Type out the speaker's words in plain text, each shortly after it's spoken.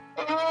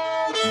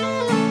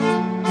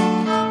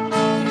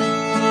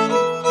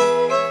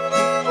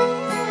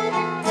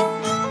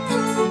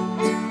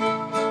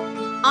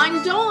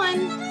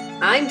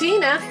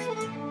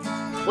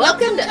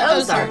Welcome to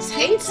Ozarks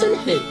Haints and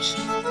Hooch.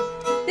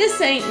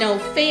 This ain't no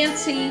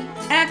fancy,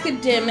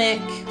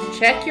 academic,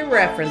 check your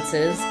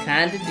references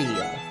kind of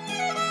deal.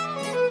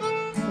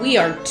 We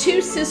are two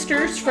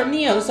sisters from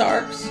the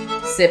Ozarks,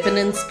 sipping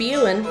and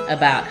spewing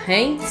about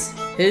Haints,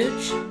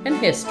 Hooch, and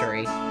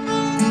history.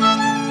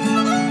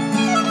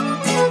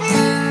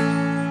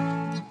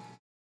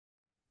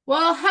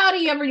 Well,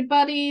 howdy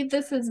everybody.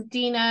 This is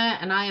Dina,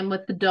 and I am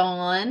with the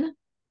Dawn.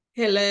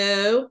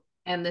 Hello.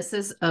 And this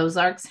is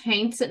Ozarks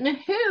Haints and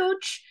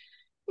Hooch.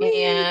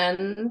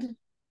 And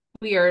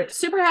we are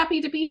super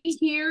happy to be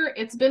here.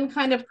 It's been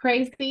kind of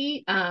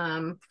crazy.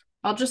 I'll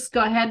just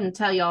go ahead and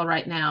tell y'all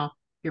right now,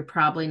 you're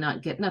probably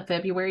not getting a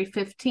February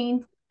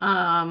 15th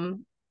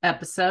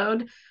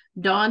episode.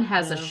 Dawn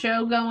has a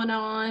show going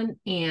on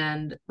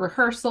and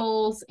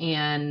rehearsals,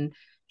 and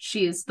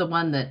she's the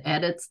one that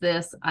edits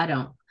this.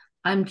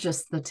 I'm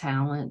just the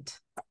talent.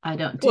 I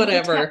don't do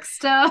whatever the tech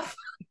stuff.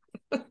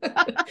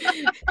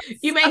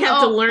 You may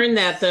have to learn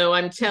that, though.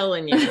 I'm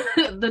telling you.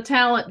 The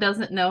talent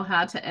doesn't know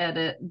how to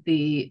edit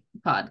the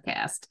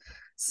podcast.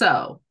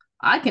 So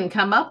I can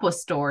come up with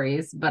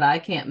stories, but I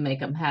can't make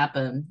them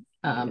happen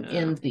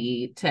in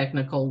the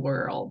technical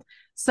world.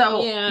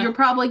 So you're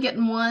probably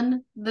getting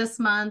one this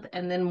month,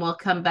 and then we'll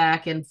come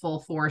back in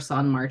full force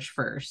on March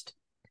 1st.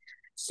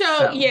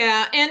 So,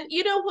 and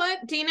you know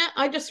what, Dina?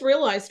 I just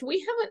realized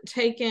we haven't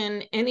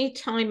taken any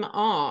time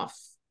off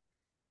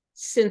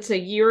since a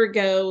year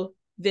ago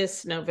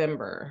this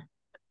November.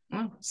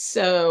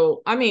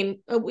 So, I mean,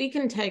 we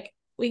can take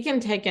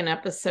an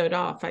episode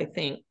off, I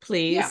think,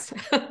 please.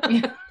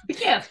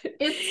 Yeah,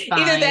 it's fine.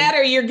 Either that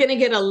or you're going to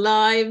get a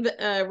live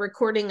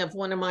recording of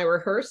one of my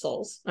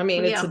rehearsals. I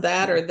mean, it's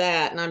that or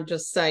that. And I'm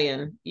just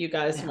saying, you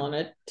guys want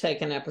to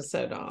take an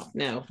episode off.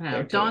 No.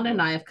 Dawn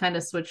and I have kind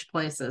of switched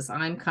places.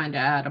 I'm kind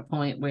of at a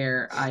point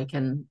where I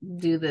can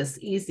do this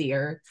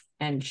easier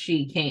and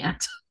she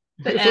can't.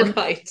 And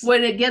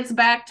when it gets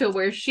back to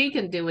where she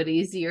can do it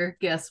easier,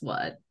 guess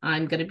what?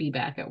 I'm going to be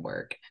back at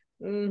work.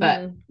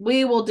 But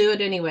we will do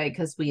it anyway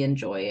because we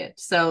enjoy it.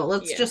 So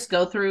let's just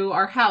go through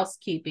our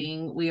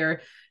housekeeping. We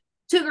are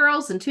two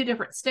girls in two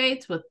different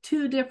states with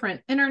two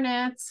different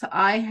internets.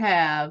 I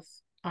have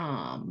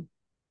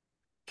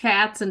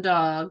cats and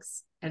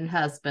dogs and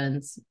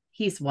husbands.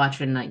 He's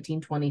watching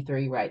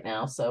 1923 right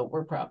now, so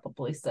we're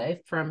probably safe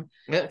from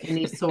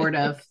any sort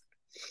of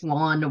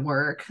lawn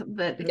work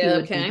that he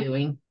would be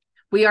doing.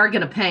 We are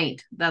going to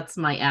paint. That's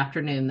my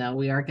afternoon, though.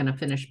 We are going to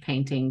finish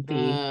painting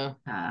the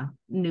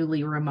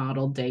newly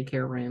remodeled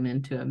daycare room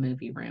into a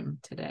movie room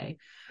today.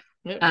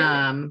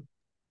 And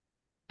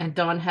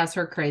Dawn has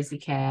her crazy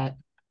cat.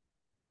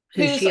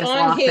 Who's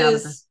on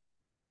his...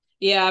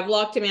 Yeah, I've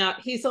locked him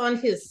out. He's on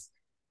his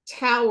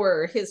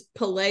tower, his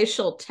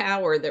palatial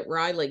tower that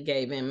Riley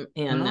gave him.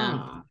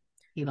 And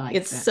he likes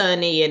it's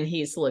sunny and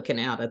he's looking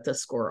out at the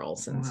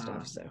squirrels and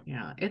stuff. So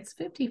it's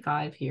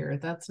 55 here.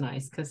 That's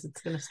nice because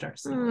it's going to start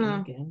snowing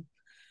again.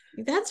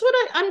 That's what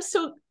I'm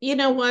so, you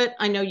know what?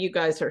 I know you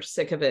guys are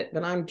sick of it,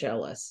 but I'm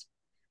jealous.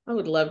 I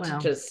would love to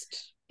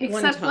just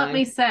except let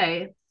me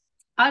say,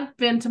 I've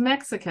been to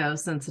Mexico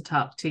since I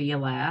talked to you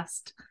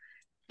last.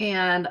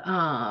 And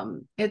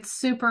it's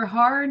super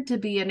hard to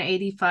be in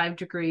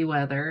 85-degree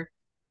weather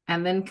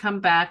and then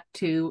come back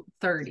to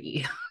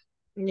 30.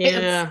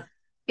 Yeah.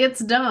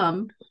 It's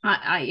dumb.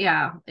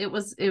 It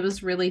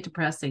was really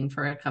depressing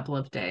for a couple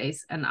of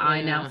days. And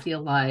I now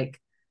feel like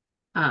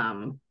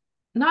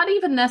not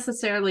even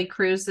necessarily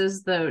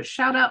cruises, though.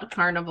 Shout out to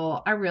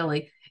Carnival.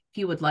 If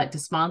you would like to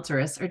sponsor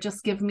us or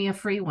just give me a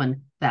free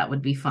one, that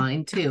would be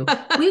fine too.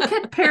 We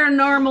could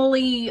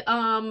paranormally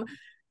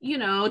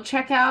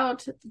check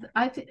out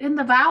in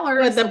the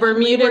Valor. The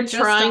Bermuda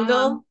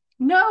Triangle.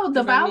 No,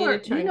 the Valor,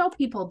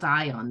 people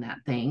die on that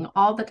thing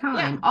all the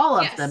time. All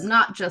of them,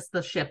 not just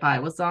the ship I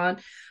was on.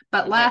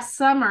 But last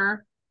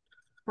summer,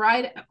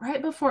 right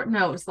before,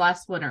 no, it was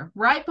last winter,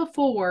 right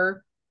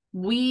before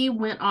we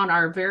went on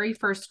our very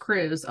first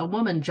cruise, a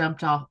woman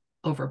jumped off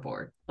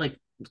overboard, like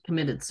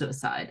committed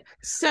suicide.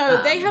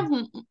 So they have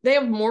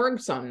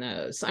morgues on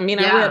those. I mean,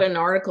 I read an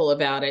article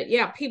about it.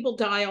 Yeah, people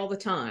die all the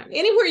time.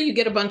 Anywhere you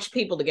get a bunch of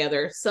people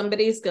together,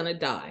 somebody's going to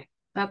die.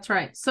 That's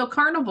right. So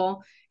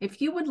Carnival,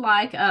 if you would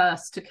like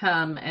us to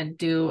come and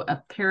do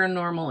a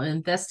paranormal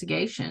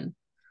investigation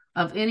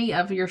of any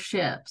of your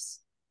ships,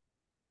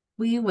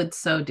 we would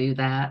so do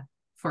that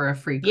for a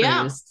free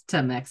cruise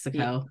to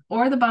Mexico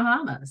or the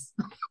Bahamas.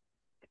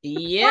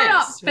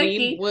 Yes,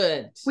 we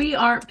would. We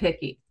aren't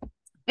picky.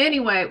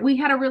 Anyway, we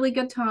had a really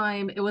good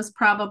time. It was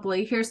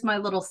probably, here's my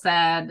little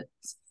sad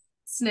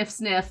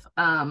sniff. It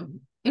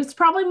was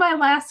probably my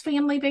last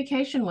family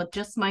vacation with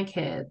just my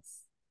kids.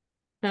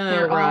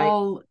 They're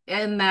all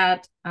in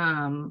that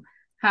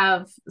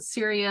have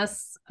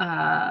serious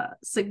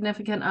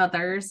significant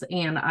others,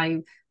 and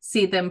I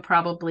see them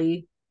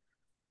probably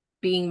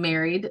being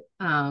married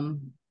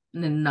in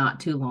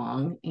not too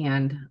long,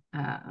 and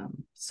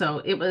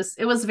so it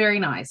was very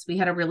nice. We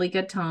had a really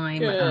good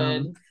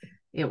time.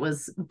 It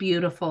was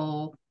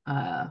beautiful,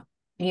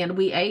 and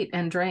we ate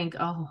and drank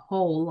a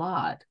whole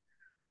lot.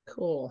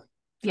 Cool.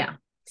 Yeah.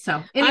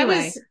 So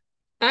anyway,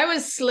 I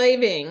was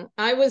slaving.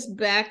 I was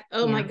back.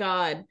 Oh my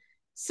God.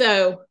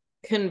 So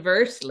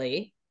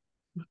conversely,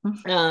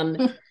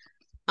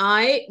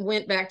 I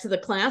went back to the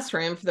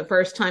classroom for the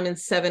first time in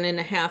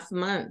 7.5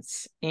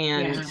 months.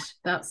 And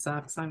that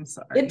sucks. I'm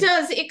sorry. It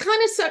does. It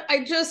kind of sucks.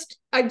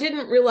 I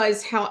didn't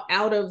realize how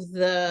out of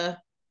the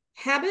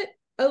habit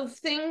of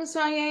things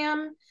I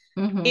am.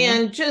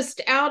 And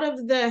just out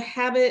of the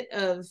habit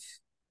of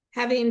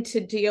having to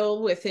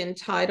deal with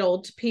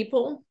entitled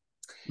people.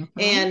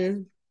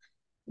 And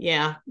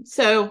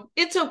so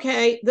it's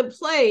okay. The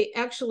play,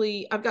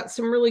 actually, I've got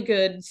some really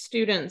good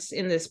students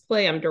in this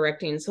play I'm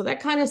directing. So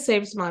that kind of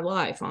saves my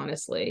life,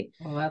 honestly.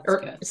 Well, that's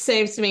good.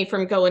 Saves me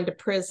from going to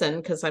prison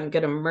because I'm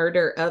going to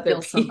murder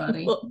other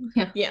people.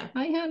 Yeah.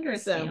 I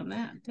understand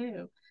that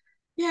too.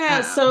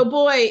 Yeah. So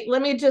boy,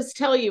 let me just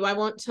tell you, I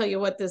won't tell you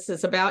what this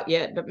is about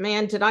yet, but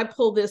man, did I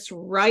pull this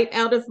right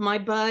out of my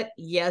butt?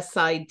 Yes,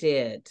 I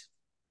did.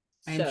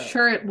 I'm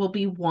sure it will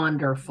be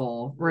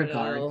wonderful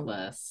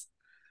regardless.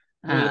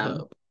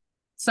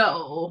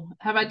 So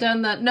have I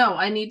done that? No,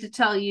 I need to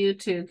tell you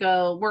to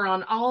go. We're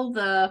on all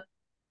the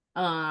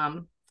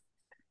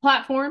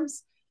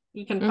platforms.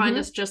 You can find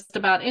us just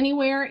about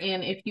anywhere.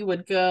 And if you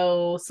would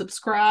go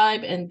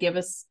subscribe and give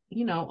us,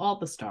 all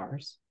the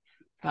stars,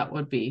 that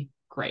would be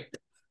great.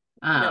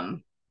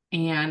 And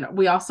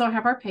we also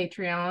have our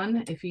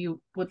Patreon. If you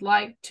would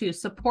like to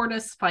support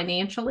us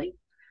financially,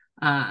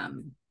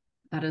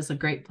 that is a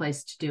great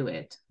place to do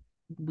it.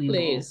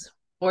 Please.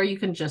 Or you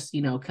can just,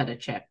 cut a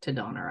check to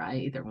Dawn or I,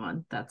 either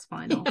one. That's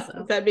fine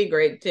also. That'd be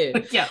great too.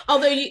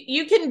 Although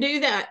you can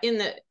do that in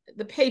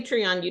the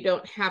Patreon. You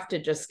don't have to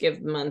just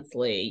give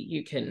monthly.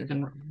 You can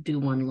do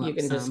one lump You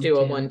can just do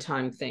a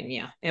one-time thing.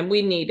 Yeah. And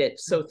we need it.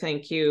 So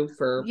thank you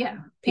for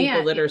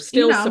people that are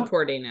still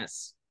supporting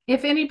us.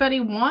 If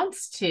anybody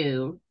wants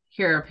to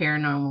hear a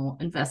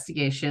paranormal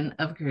investigation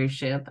of a cruise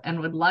ship and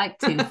would like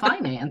to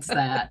finance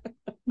that,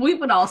 we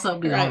would also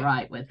be all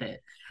right with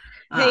it.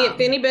 Hey, if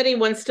anybody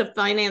wants to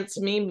finance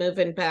me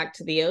moving back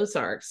to the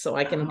Ozarks so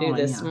I can do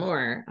this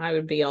more, I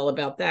would be all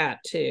about that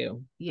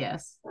too.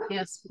 Yes,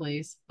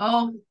 please.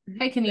 Oh,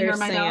 hey, can you hear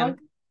my dog?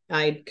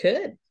 I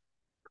could.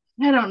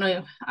 I don't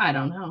know. I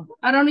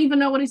don't even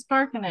know what he's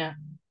barking at.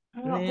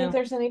 I don't think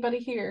there's anybody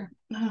here.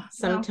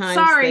 Sometimes.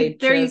 Sorry.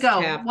 There you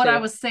go. What I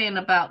was saying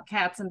about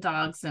cats and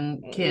dogs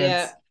and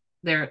kids.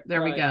 There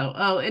we go.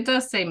 Oh, it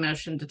does say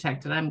motion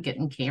detected. I'm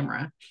getting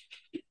camera.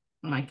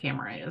 My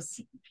camera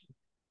is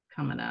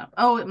coming up.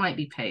 Oh, it might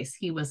be Pace.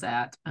 He was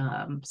at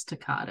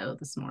Staccato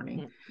this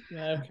morning.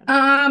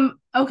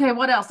 Okay,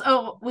 what else?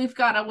 Oh, we've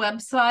got a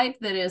website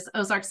that is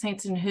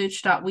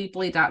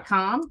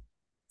ozarksaintsandhooch.weebly.com.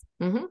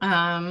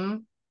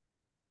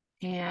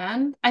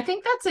 And I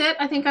think that's it.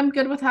 I think I'm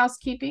good with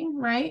housekeeping,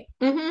 right?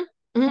 Okay.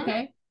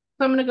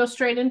 So I'm going to go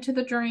straight into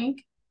the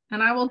drink.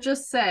 And I will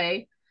just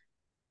say,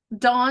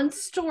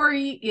 Dawn's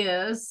story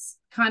is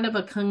kind of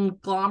a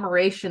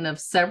conglomeration of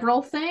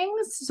several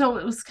things. So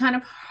it was kind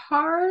of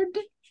hard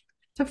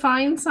to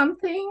find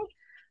something.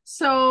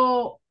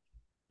 So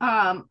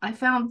I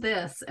found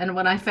this. And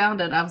when I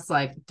found it, I was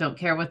like, don't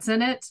care what's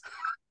in it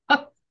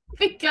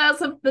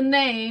because of the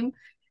name.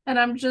 And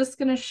I'm just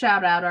going to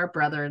shout out our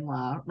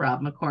brother-in-law,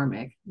 Rob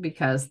McCormick,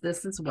 because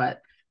this is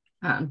what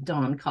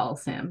Dawn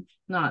calls him.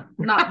 Not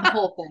the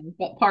whole thing,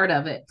 but part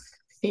of it.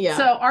 Yeah.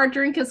 So our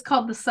drink is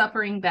called the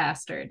Suffering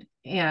Bastard.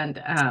 And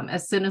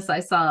as soon as I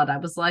saw it, I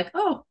was like,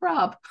 oh,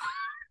 Rob.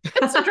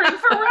 It's a drink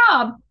for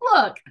Rob.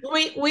 Look.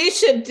 We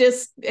should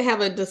just have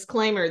a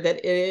disclaimer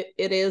that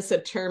it is a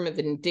term of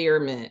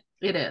endearment.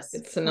 It is.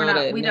 It's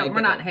not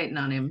we're not hating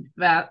on him.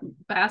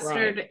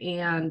 Bastard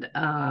and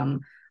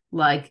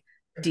like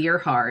dear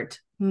heart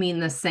mean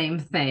the same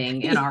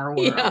thing in our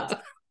world.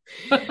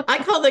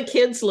 I call the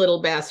kids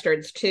little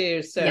bastards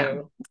too.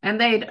 So and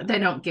they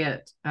don't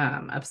get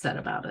upset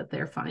about it.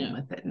 They're fine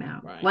with it now.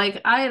 Right.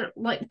 Like I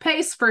like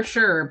Pace for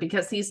sure,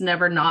 because he's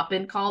never not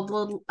been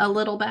called a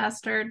little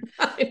bastard.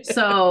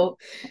 So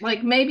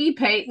like maybe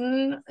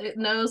Peyton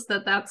knows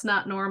that that's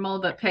not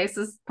normal, but Pace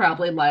is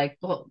probably like,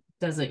 well,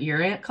 doesn't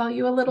your aunt call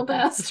you a little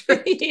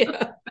bastard?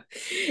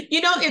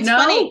 It's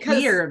funny because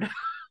weird.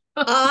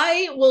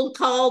 I will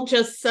call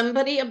just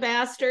somebody a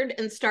bastard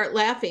and start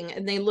laughing,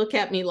 and they look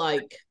at me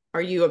like,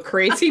 are you a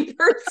crazy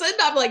person?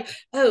 I'm like,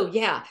 oh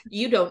yeah,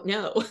 you don't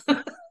know.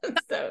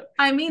 So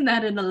I mean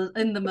that in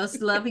the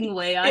most loving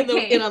way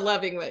in a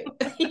loving way.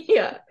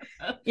 Yeah.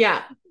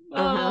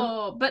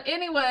 Oh, but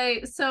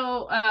anyway,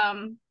 so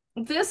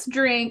this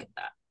drink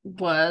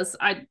was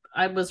I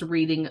was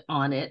reading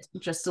on it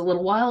just a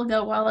little while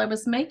ago while I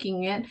was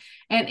making it,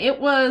 and it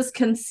was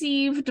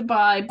conceived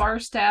by bar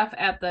staff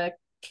at the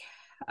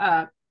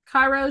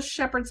Cairo's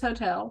Shepherd's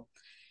Hotel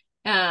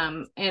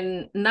in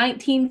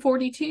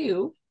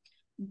 1942.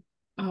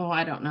 Oh,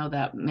 I don't know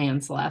that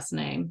man's last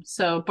name.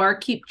 So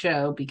Barkeep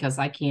Joe, because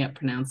I can't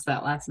pronounce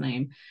that last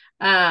name.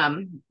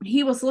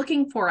 He was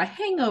looking for a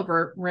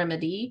hangover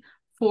remedy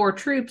for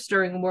troops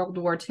during World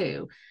War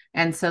II.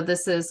 And so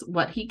this is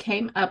what he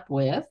came up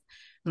with.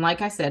 And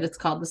like I said, it's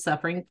called the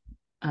Suffering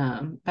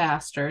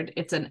Bastard.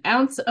 It's an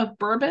ounce of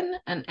bourbon,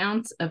 an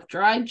ounce of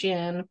dry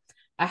gin,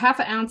 a half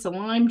an ounce of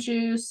lime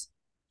juice,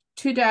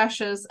 2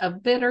 dashes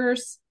of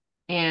bitters,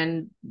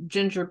 and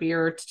ginger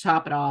beer to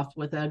top it off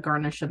with a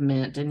garnish of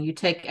mint. And you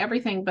take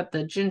everything but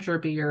the ginger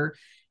beer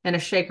in a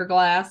shaker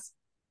glass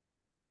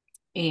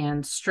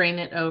and strain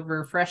it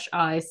over fresh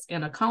ice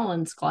in a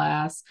Collins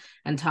glass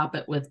and top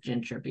it with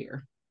ginger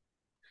beer.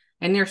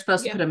 And you're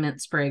supposed to put a mint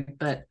sprig,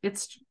 but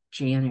it's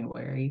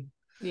January.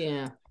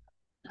 Yeah.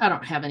 I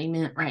don't have any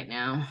mint right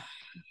now.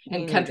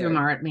 And Country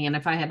Mart, man,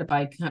 if I had to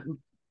buy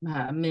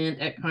mint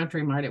at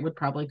Country Mart, it would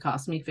probably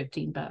cost me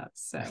 $15.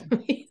 So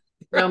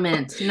no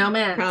mint.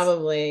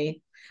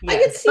 Probably. Yes,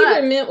 I could see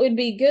where mint would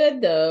be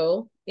good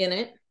though in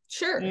it.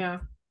 Sure. Yeah.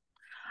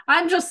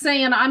 I'm just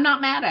saying, I'm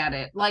not mad at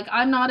it. Like,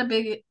 I'm not a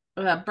big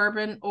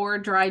bourbon or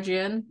dry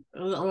gin.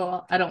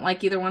 I don't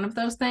like either one of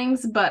those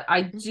things, but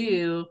I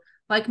do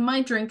like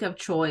my drink of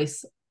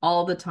choice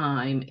all the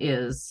time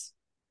is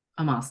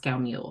a Moscow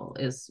Mule,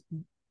 is,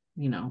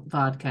 you know,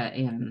 vodka,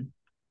 and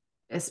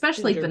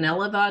especially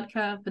vanilla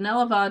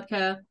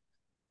vodka,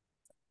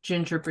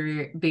 ginger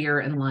beer,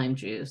 and lime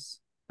juice.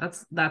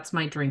 That's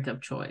my drink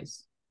of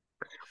choice.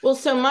 Well,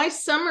 so my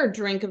summer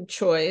drink of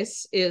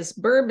choice is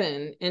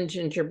bourbon and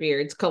ginger beer.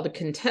 It's called a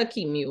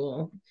Kentucky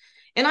Mule.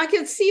 And I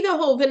could see the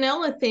whole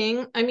vanilla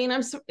thing. I mean,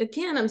 I'm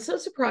so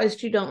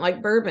surprised you don't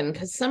like bourbon,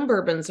 because some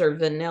bourbons are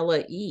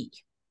vanilla-y,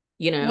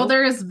 you know? Well,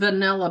 there is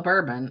vanilla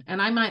bourbon, and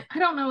I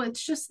don't know,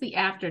 it's just the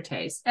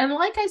aftertaste. And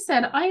like I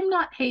said, I'm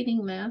not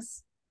hating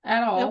this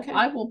at all. Okay.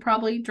 I will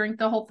probably drink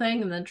the whole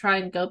thing and then try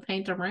and go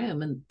paint a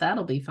room, and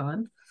that'll be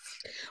fun.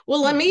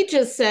 Well, let me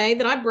just say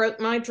that I broke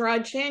my dry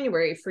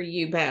January for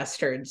you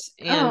bastards.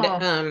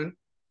 And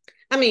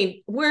I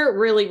mean, we're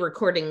really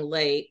recording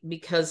late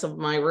because of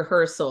my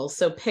rehearsal.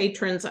 So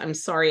patrons, I'm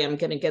sorry, I'm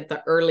going to get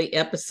the early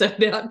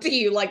episode out to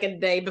you like a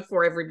day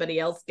before everybody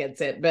else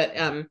gets it. But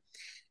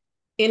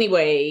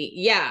anyway,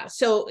 yeah.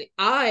 So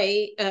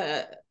I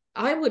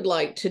would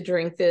like to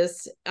drink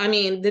this. I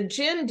mean, the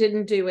gin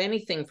didn't do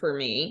anything for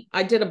me.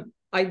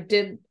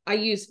 I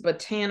used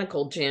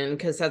botanical gin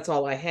because that's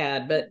all I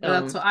had, but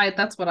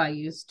that's what I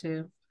used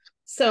too.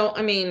 So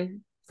I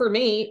mean, for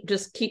me,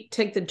 just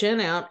take the gin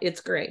out. It's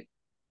great.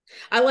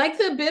 I like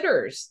the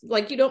bitters.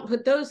 Like, you don't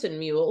put those in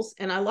mules,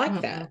 and I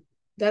like that.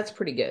 That's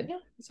pretty good. Yeah,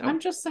 so I'm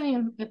just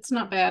saying, it's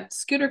not bad.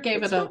 Scooter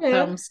gave it a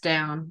thumbs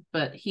down,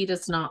 but he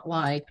does not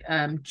like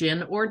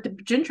gin or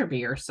ginger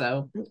beer.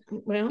 So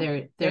well,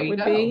 there you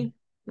go.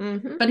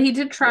 Mm-hmm. But he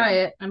did try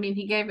it. I mean,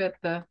 he gave it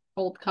the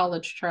old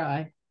college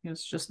try. He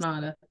was just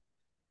not a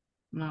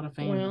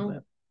fan of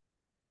it.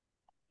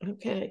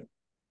 Okay.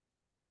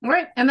 All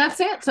right, and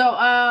that's it. So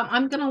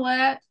I'm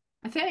gonna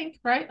I think,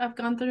 right? I've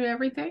gone through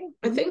everything.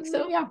 I think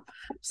so. Yeah.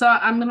 So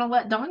I'm gonna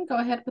let Dawn go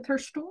ahead with her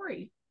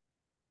story.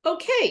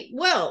 Okay.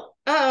 Well,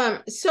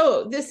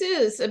 so this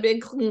is a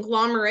big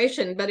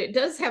conglomeration, but it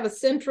does have a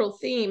central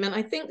theme, and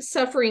I think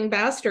Suffering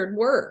Bastard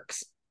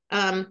works.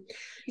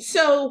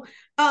 So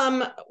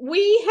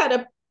we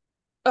had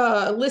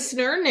a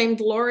listener named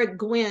Laura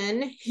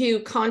Gwynn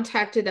who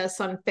contacted us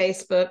on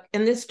Facebook,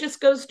 and this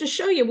just goes to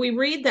show you, we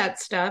read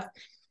that stuff.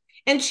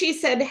 And she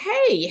said,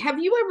 hey, have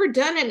you ever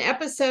done an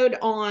episode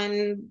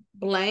on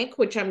blank,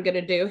 which I'm going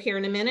to do here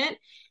in a minute?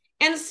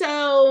 And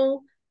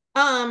so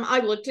I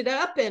looked it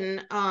up,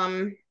 and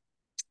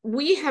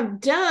we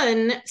have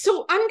done,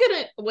 so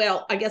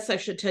I guess I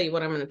should tell you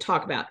what I'm going to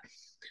talk about.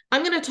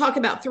 I'm going to talk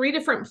about 3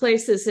 different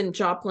places in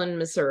Joplin,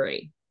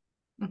 Missouri.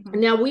 Mm-hmm.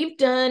 Now, we've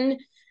done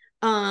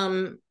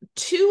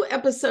 2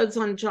 episodes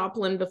on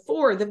Joplin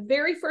before. The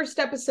very first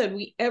episode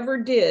we ever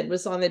did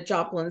was on the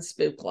Joplin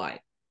Spook Light.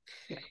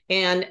 Yeah.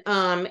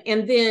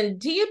 And then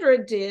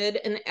Deidre did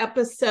an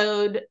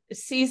episode,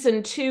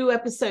 season 2,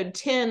 episode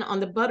 10, on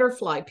the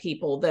butterfly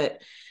people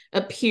that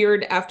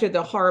appeared after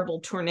the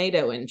horrible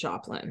tornado in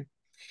Joplin.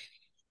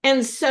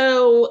 And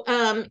so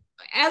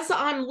as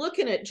I'm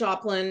looking at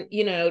Joplin,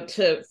 you know,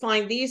 to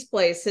find these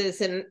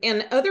places,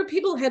 and other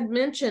people had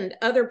mentioned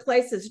other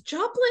places,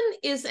 Joplin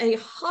is a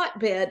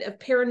hotbed of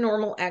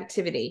paranormal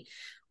activity,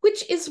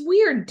 which is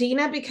weird,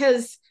 Dina,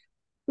 because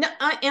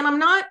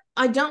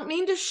I don't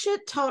mean to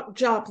shit talk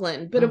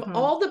Joplin, but of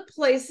all the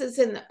places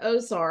in the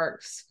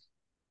Ozarks,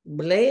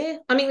 bleh.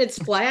 I mean, it's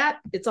flat.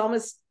 It's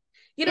almost,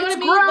 you know what I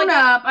mean? Grown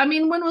up. I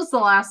mean, when was the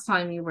last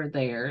time you were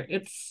there?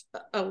 It's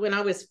when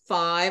I was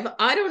 5.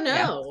 I don't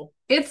know.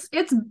 Yeah.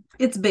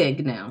 It's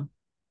big now.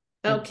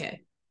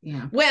 Okay.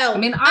 Yeah. Well, I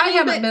mean, I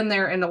haven't been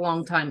there in a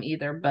long time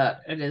either,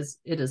 but it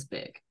is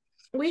big.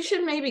 We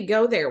should maybe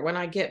go there when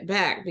I get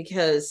back,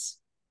 because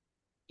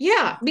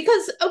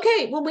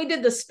okay, when we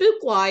did the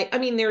Spook Light, I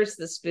mean, there's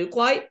the Spook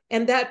Light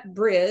and that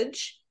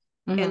bridge,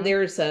 and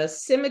there's a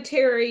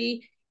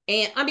cemetery,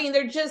 and I mean,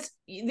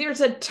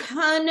 there's a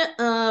ton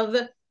of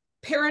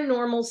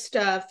paranormal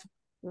stuff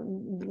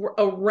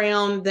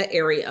around the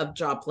area of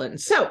Joplin.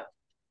 So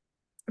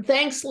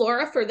thanks,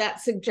 Laura, for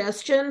that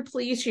suggestion.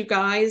 Please, you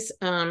guys,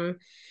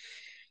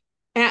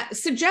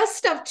 suggest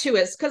stuff to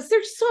us, because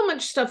there's so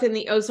much stuff in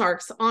the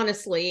Ozarks,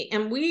 honestly,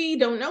 and we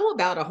don't know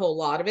about a whole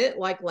lot of it.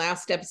 Like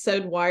last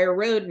episode, Wire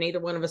Road, neither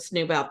one of us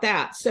knew about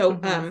that.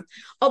 So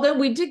although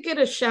we did get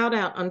a shout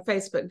out on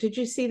Facebook. Did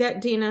you see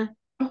that, Dina?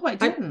 Oh, I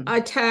didn't. I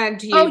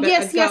tagged you. Oh,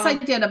 yes, I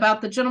did,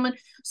 about the gentleman.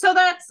 So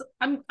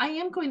I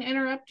am going to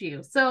interrupt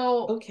you.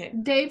 So okay,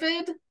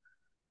 David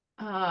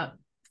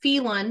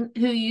Phelan,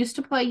 who used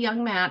to play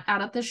young Matt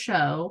out at the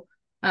show,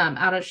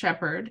 out at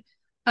Shepherd,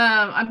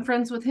 I'm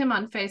friends with him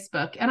on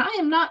Facebook, and I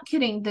am not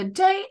kidding. The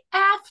day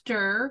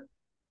after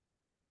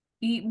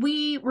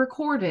we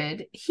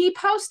recorded, he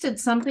posted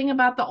something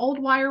about the old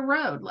Wire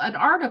Road, an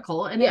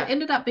article, and it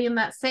ended up being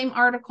that same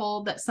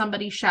article that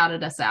somebody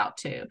shouted us out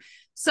to.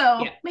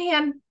 So,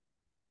 man,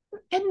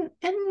 in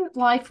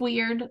life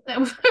weird. It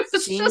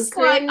was just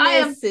like, I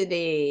have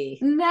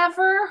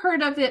never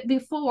heard of it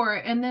before,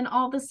 and then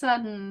all of a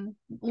sudden,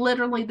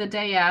 literally the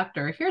day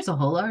after, here's a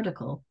whole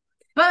article.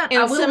 But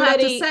I will have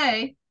to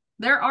say,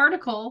 their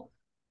article,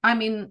 I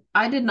mean,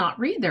 I did not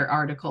read their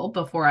article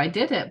before I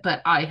did it,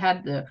 but I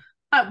had the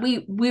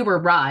we were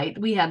right.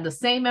 We had the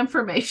same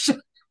information.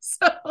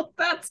 So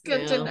that's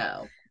good to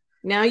know.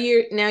 Now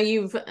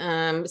you've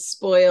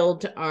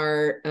spoiled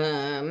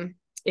our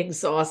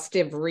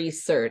exhaustive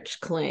research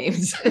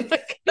claims.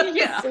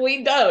 Yeah,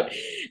 we don't.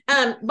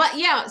 But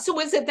yeah, so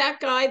was it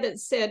that guy that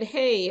said,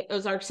 "Hey,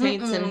 Ozark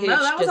Saints and Hooch"?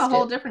 No, that was a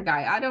whole different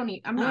guy.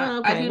 I'm not.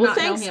 Okay. I do not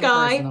know him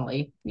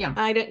personally. Yeah,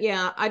 I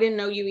didn't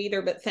know you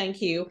either, but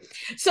thank you.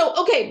 So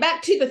okay,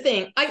 back to the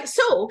thing.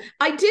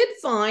 I did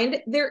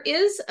find there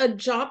is a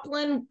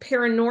Joplin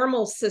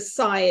Paranormal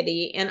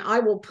Society, and I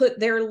will put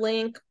their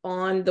link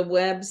on the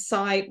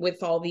website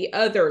with all the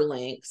other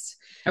links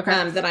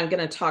that I'm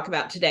going to talk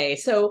about today.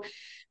 So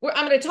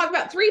I'm going to talk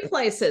about 3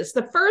 places.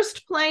 The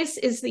first place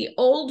is the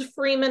Old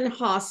Freeman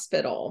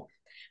Hospital,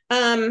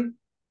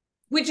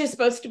 which is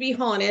supposed to be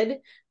haunted.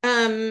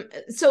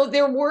 So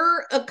there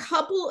were a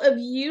couple of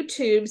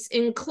YouTubes,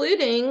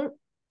 including,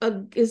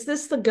 is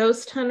this the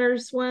Ghost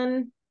Hunters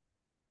one?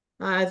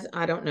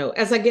 I don't know.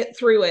 As I get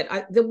through it,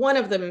 the one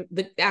of them,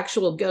 the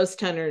actual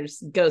Ghost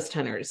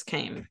Hunters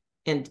came,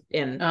 and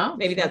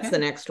maybe that's the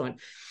next one.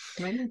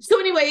 So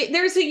anyway,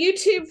 there's a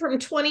YouTube from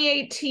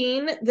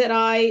 2018 that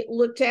I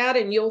looked at,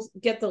 and you'll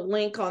get the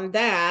link on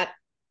that.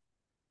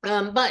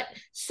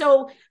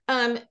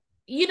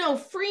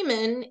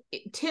 Freeman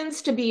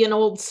tends to be an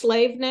old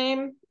slave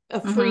name,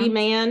 a free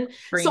man.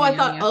 So I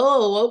thought,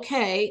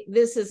 okay,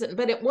 this isn't,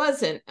 but it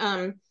wasn't.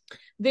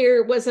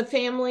 There was a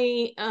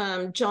family,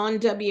 John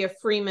W.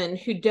 Freeman,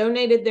 who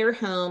donated their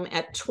home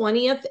at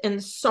 20th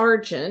and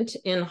Sargent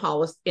in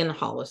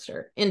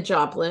Hollister, in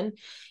Joplin,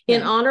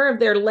 in honor of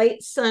their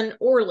late son,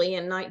 Orley,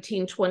 in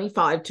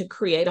 1925 to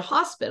create a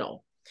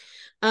hospital.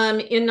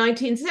 In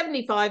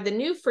 1975, the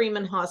new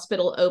Freeman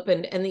Hospital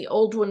opened and the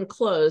old one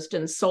closed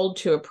and sold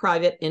to a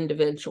private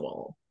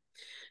individual.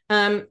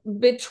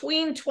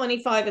 Between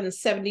 25 and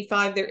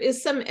 75, there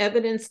is some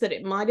evidence that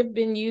it might have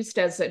been used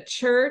as a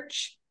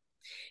church.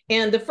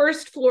 And the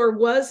first floor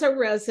was a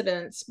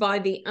residence by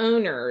the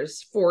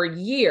owners for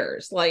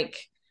years, like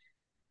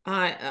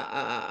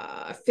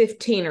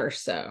 15 or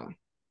so.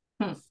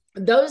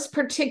 Those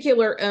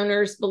particular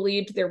owners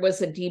believed there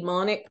was a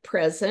demonic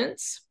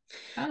presence.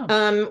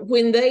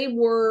 When they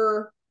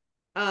were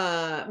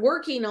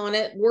working on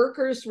it,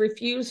 workers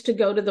refused to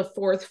go to the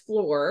 4th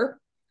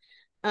floor.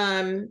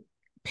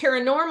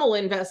 Paranormal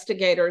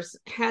investigators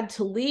had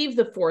to leave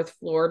the 4th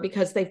floor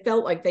because they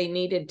felt like they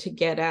needed to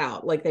get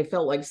out, like they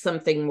felt like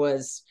something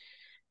was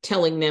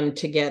telling them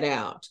to get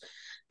out.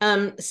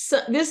 So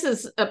this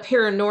is a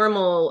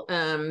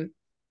paranormal,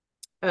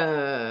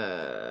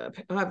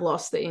 I've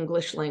lost the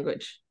English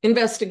language,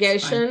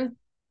 investigation.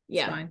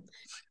 Yeah.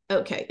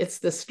 Okay, it's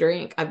this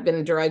drink. I've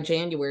been dry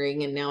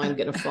Januarying, and now I'm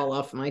going to fall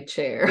off my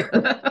chair.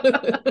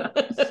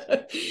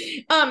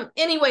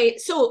 Anyway,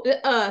 so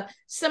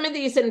some of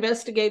these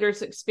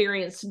investigators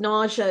experienced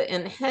nausea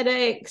and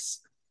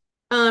headaches.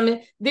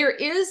 There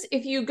is,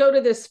 if you go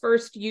to this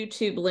first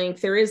YouTube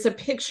link, there is a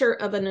picture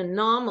of an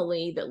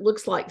anomaly that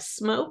looks like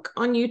smoke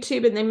on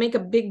YouTube, and they make a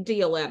big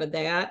deal out of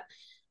that.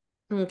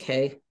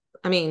 Okay.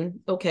 I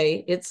mean,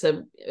 okay, it's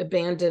a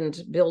abandoned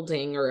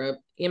building, or a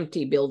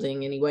empty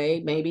building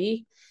anyway,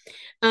 maybe.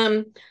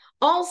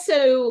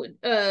 Also,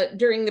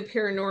 during the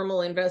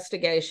paranormal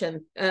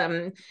investigation,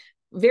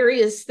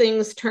 various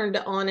things turned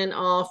on and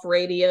off,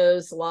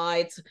 radios,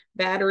 lights,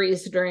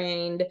 batteries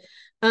drained.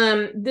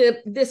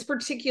 This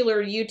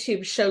particular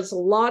YouTube shows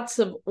lots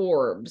of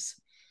orbs,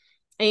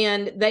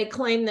 and they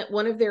claim that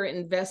one of their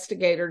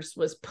investigators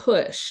was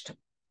pushed.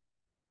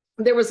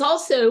 There was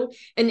also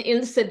an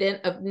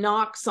incident of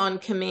knocks on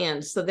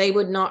command. So they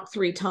would knock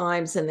 3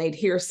 times and they'd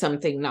hear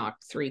something knock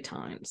 3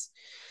 times.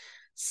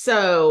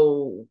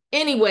 So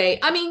anyway,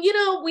 I mean,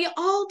 we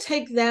all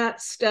take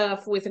that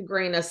stuff with a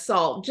grain of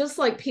salt, just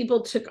like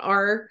people took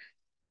our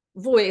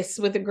voice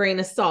with a grain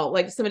of salt.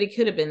 Like somebody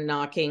could have been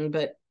knocking,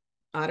 but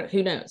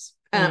who knows?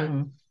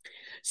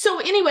 So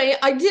anyway,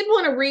 I did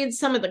want to read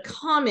some of the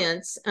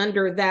comments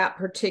under that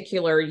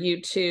particular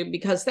YouTube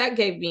because that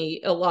gave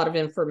me a lot of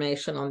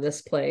information on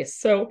this place.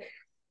 So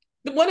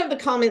one of the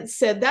comments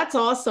said, "That's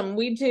awesome.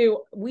 We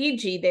do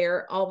Ouija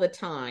there all the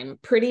time.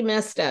 Pretty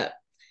messed up.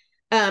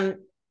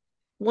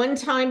 One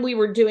time we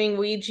were doing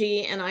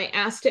Ouija and I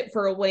asked it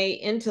for a way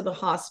into the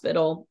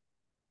hospital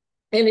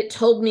and it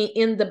told me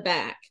in the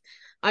back.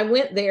 I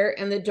went there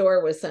and the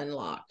door was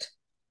unlocked.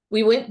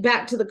 We went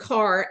back to the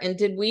car and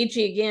did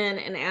Ouija again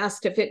and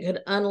asked if it could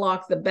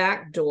unlock the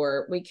back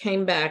door. We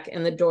came back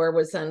and the door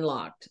was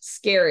unlocked.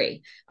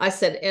 Scary. I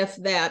said, F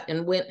that,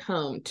 and went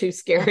home. Too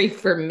scary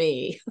for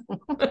me."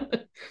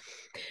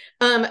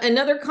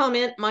 Another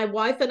comment, "My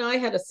wife and I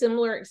had a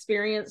similar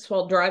experience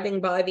while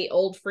driving by the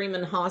old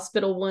Freeman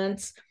Hospital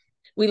once.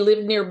 We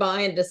lived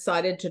nearby and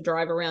decided to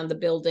drive around the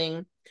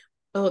building.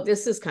 Oh,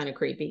 this is kind of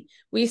creepy.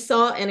 We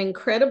saw an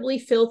incredibly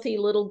filthy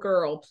little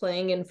girl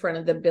playing in front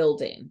of the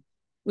building.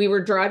 We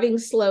were driving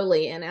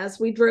slowly, and as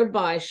we drove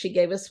by, she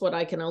gave us what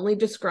I can only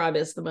describe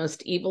as the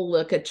most evil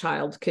look a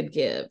child could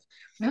give.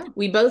 Yeah.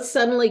 We both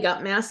suddenly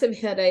got massive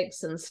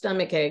headaches and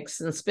stomach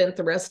aches and spent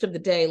the rest of the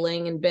day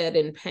laying in bed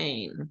in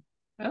pain."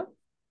 Oh,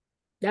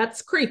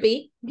 that's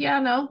creepy.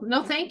 Yeah,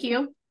 no, thank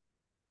you.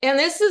 And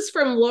this is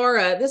from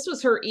Laura. This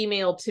was her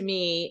email to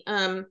me.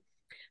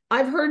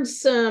 I've heard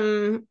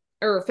some,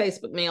 or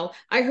Facebook mail,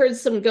 I heard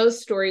some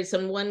ghost stories,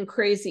 and one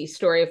crazy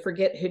story, I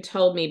forget who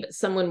told me, but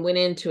someone went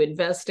in to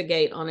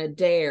investigate on a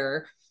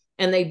dare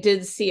and they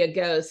did see a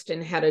ghost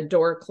and had a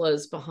door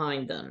closed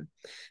behind them.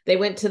 They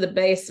went to the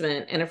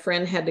basement and a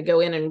friend had to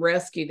go in and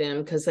rescue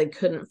them because they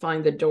couldn't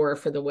find the door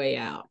for the way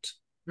out.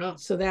 Oh.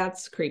 So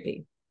that's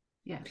creepy.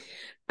 Yeah.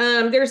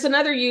 There's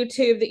another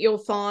YouTube that you'll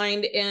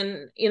find,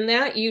 and in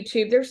that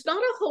YouTube, there's not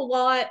a whole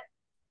lot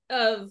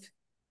of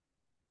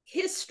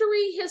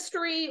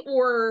history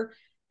or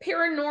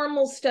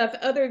paranormal stuff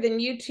other than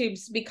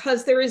YouTube's,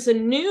 because there is a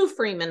new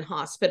Freeman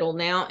Hospital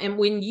now. And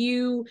when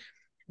you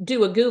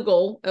do a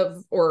Google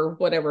of, or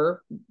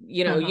whatever,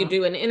 you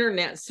do an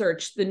internet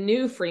search, the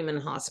new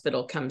Freeman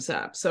Hospital comes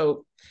up.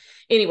 So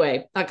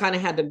anyway, I kind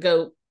of had to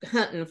go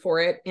hunting for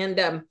it.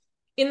 And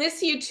in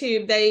this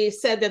YouTube, they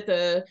said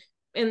that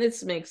and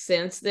this makes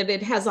sense, that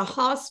it has a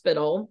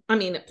hospital. I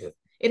mean,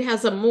 it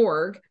has a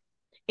morgue,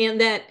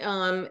 and that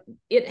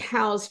it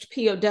housed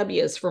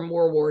POWs from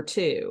World War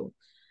II.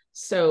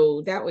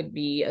 So that would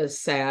be a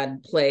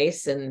sad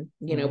place. And,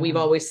 we've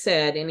always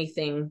said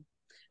anything,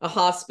 a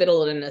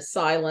hospital, an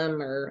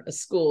asylum, or a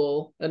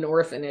school, an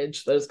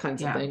orphanage, those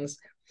kinds of things.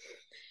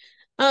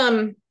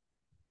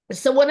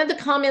 So one of the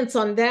comments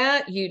on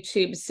that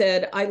YouTube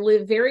said, "I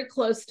live very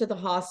close to the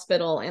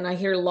hospital and I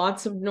hear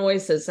lots of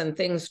noises and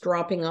things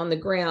dropping on the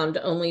ground,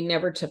 only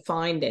never to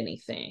find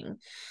anything.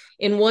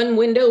 In one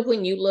window,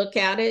 when you look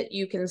at it,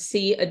 you can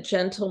see a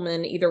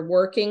gentleman either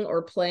working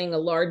or playing a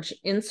large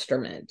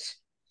instrument.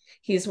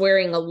 He's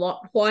wearing a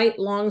white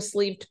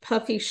long-sleeved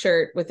puffy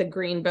shirt with a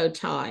green bow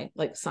tie,"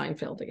 like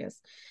Seinfeld, I guess.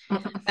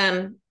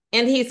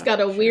 And he's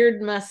got a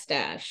weird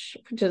mustache,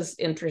 which is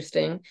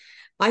interesting.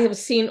 "I have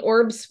seen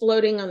orbs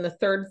floating on the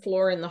third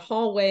floor in the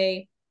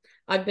hallway.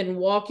 I've been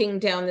walking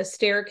down the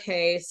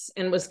staircase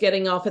and was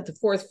getting off at the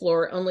fourth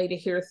floor only to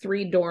hear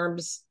three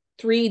doors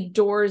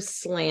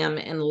slam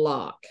and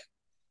lock.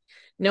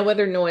 No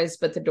other noise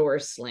but the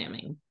doors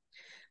slamming.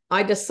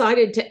 I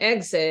decided to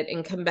exit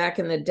and come back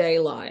in the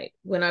daylight.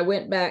 When I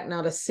went back,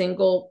 not a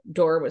single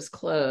door was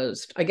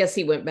closed." I guess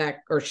he went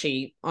back, or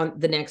she, on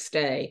the next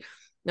day.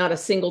 "Not a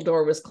single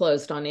door was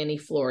closed on any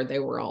floor. They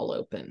were all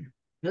open."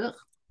 Ugh.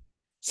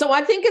 So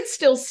I think it's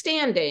still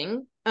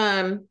standing.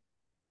 And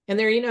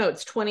there,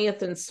 it's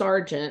 20th and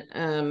Sargent.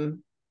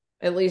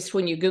 At least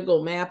when you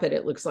Google map it,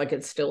 it looks like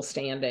it's still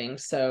standing.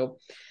 So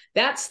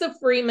that's the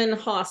Freeman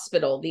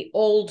Hospital, the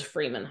old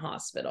Freeman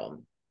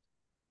Hospital.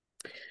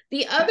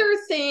 The other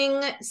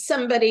thing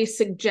somebody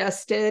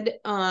suggested,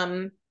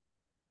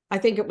 I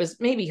think it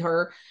was maybe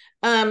her,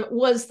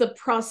 was the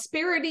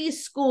Prosperity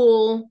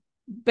School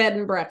bed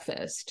and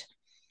breakfast.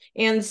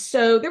 And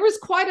so there was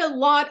quite a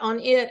lot on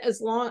it, as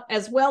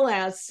well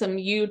as some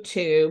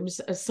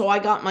YouTubes. So I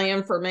got my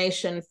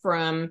information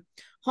from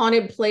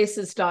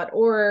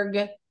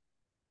hauntedplaces.org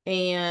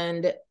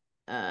and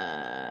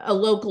a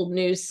local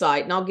news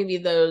site. And I'll give you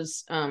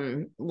those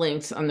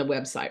links on the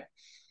website.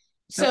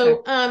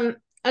 So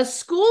a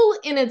school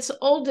in its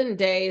olden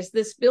days,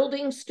 this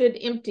building stood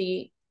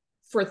empty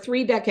for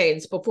 3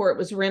 decades before it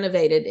was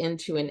renovated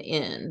into an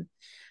inn.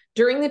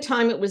 During the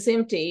time it was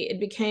empty, it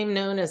became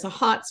known as a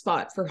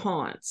hotspot for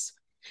haunts.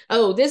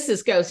 Oh, this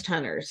is Ghost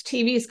Hunters.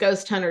 TV's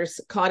Ghost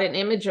Hunters caught an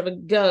image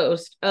of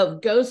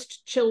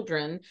ghost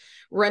children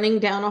running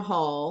down a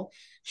hall,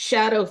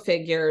 shadow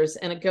figures,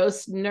 and a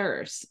ghost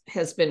nurse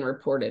has been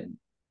reported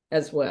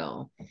as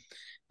well.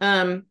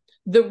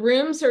 The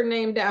rooms are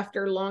named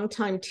after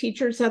longtime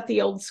teachers at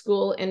the old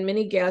school, and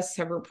many guests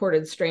have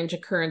reported strange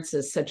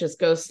occurrences, such as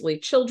ghostly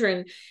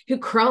children who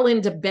crawl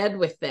into bed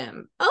with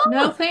them. Oh,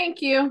 no,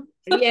 thank you.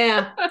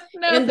 Yeah.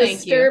 No, and thank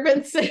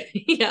disturbances.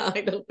 Yeah,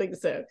 I don't think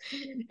so.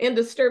 And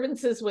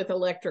disturbances with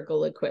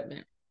electrical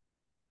equipment.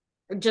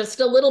 just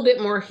a little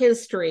bit more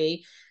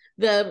history.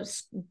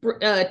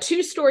 The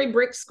two-story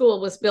brick school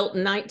was built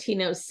in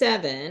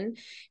 1907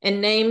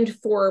 and named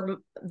for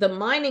the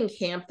mining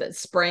camp that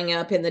sprang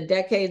up in the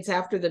decades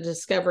after the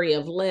discovery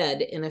of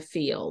lead in a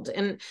field.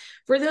 And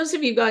for those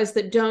of you guys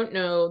that don't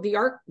know,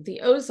 the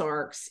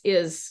Ozarks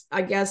is,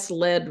 I guess,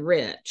 lead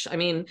rich. I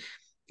mean,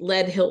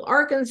 Lead Hill,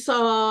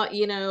 Arkansas,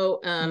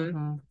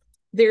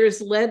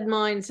 there's lead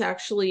mines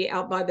actually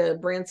out by the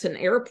Branson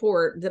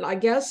Airport that I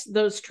guess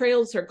those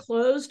trails are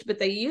closed, but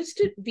they used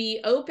to be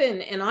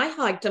open, and I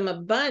hiked them a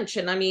bunch.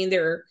 And I mean,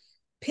 they're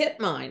pit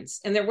mines,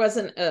 and there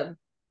wasn't a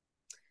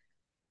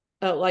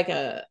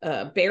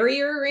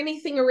barrier or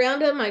anything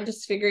around them. I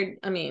just figured,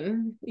 I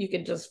mean, you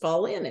could just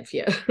fall in if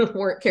you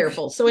weren't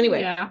careful. So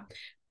anyway,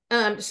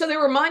 so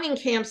there were mining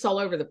camps all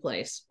over the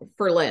place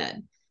for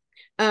lead.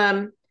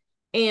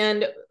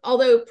 And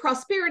although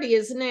Prosperity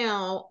is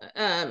now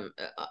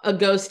a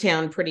ghost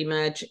town pretty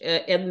much,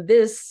 and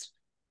this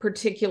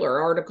particular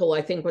article,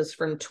 I think, was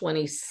from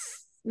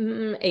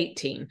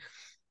 2018.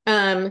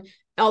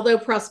 Although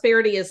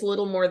Prosperity is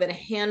little more than a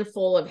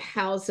handful of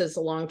houses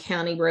along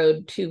County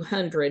Road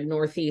 200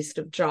 northeast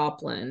of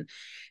Joplin.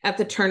 At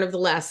the turn of the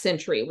last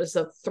century, it was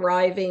a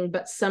thriving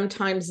but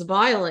sometimes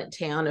violent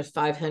town of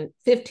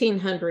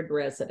 1,500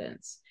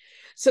 residents.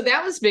 So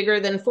that was bigger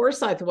than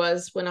Forsyth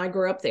was when I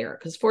grew up there,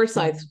 because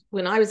Forsyth,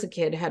 when I was a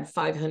kid, had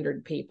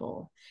 500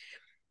 people.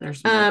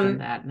 There's more than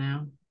that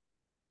now.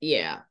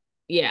 Yeah,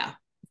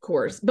 of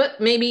course. But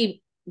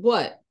maybe,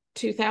 what,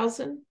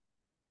 2,000?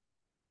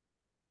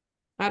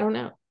 I don't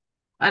know.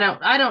 I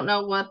don't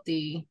know what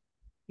the,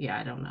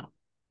 I don't know.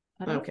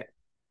 Okay.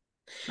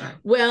 Sorry.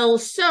 Well,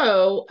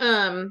 so,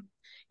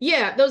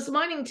 those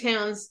mining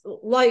towns,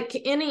 like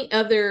any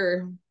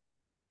other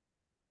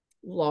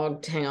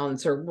log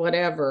towns or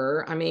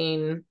whatever, I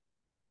mean,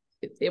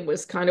 it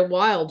was kind of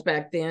wild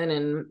back then,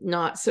 and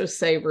not so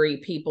savory.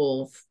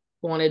 People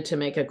wanted to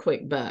make a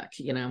quick buck,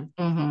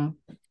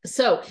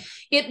 So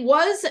it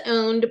was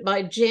owned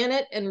by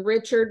Janet and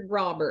Richard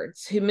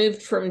Roberts, who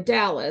moved from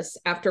Dallas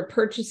after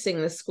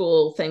purchasing the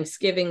school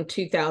Thanksgiving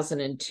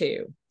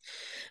 2002.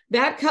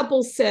 That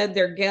couple said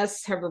their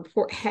guests had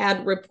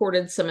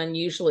reported some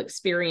unusual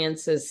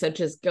experiences,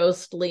 such as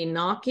ghostly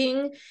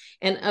knocking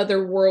and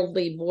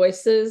otherworldly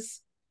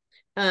voices.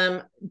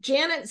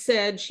 Janet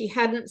said she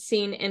hadn't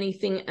seen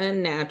anything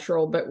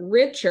unnatural, but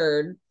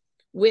Richard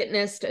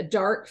witnessed a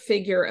dark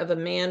figure of a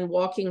man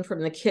walking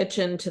from the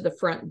kitchen to the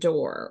front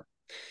door.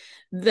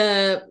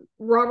 The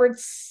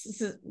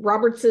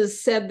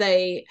Robertses said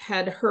they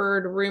had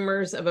heard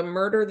rumors of a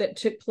murder that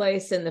took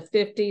place in the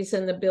 50s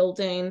in the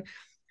building,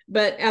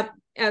 but at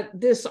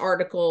this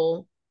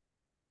article,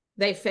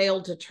 they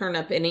failed to turn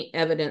up any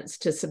evidence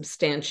to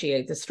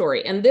substantiate the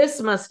story. And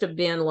this must have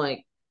been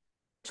like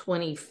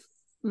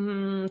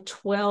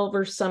 2012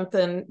 or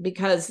something,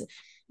 because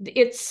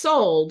it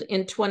sold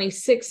in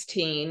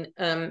 2016.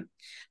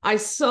 I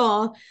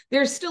saw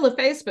there's still a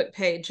Facebook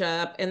page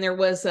up, and there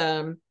was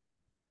a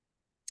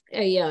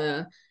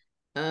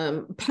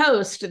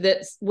post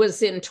that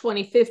was in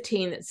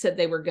 2015 that said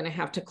they were going to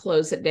have to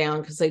close it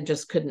down because they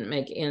just couldn't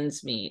make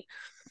ends meet.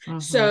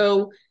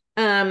 So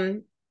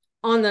on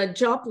the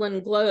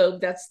Joplin Globe,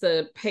 that's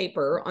the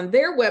paper, on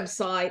their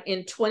website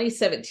in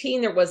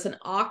 2017, there was an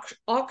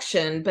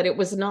auction, but it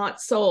was not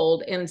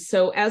sold. And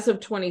so as of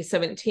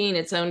 2017,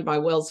 it's owned by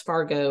Wells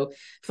Fargo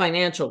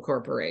Financial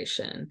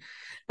Corporation.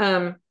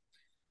 So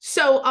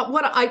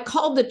what I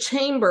called the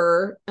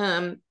chamber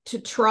to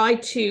try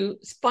to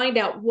find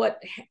out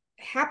what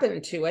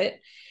happened to it.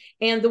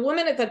 And the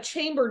woman at the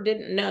chamber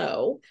didn't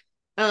know.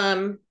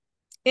 And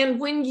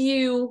when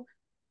you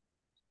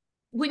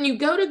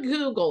go to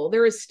Google,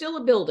 there is still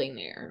a building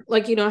there.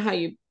 Like, you know how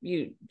you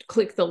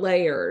click the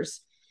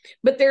layers,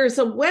 but there's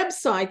a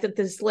website that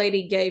this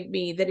lady gave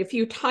me that if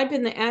you type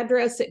in the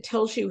address, it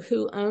tells you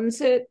who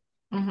owns it.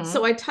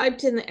 So I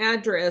typed in the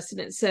address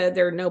and it said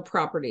there are no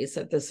properties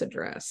at this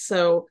address.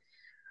 So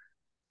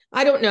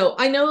I don't know.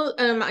 I know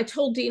I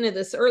told Dina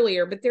this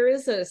earlier, but there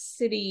is a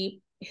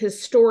city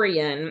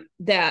historian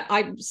that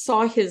I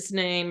saw his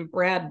name,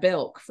 Brad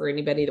Belk, for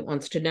anybody that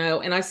wants to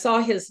know. And I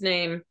saw his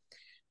name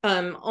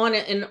on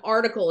an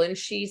article, and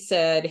she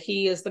said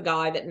he is the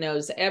guy that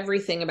knows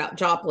everything about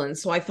Joplin.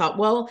 So I thought,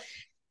 well,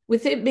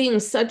 with it being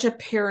such a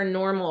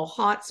paranormal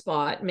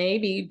hotspot,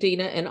 maybe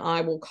Dina and I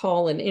will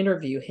call and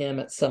interview him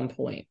at some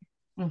point.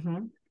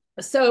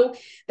 So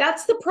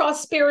that's the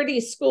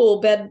Prosperity School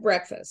bed and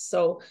breakfast.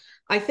 So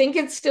I think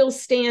it's still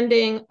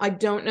standing. I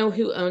don't know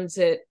who owns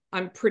it.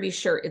 I'm pretty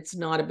sure it's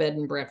not a bed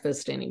and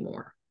breakfast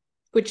anymore,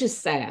 which is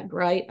sad,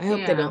 right? I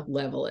hope they don't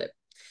level it.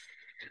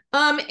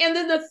 And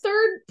then the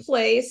third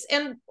place,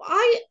 and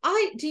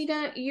I,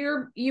 Dina,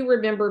 you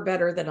remember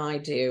better than I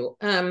do.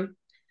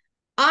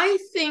 I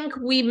think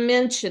we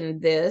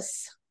mentioned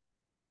this.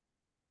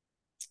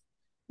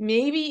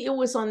 Maybe it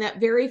was on that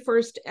very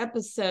first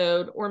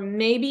episode, or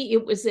maybe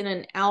it was in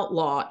an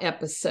outlaw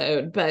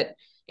episode. But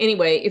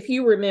anyway, if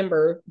you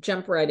remember,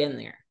 jump right in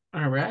there.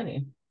 All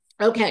righty.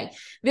 Okay.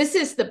 This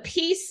is the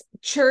Peace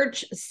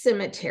Church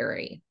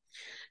Cemetery.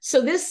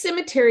 So this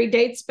cemetery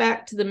dates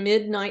back to the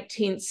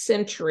mid-19th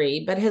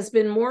century, but has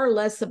been more or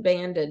less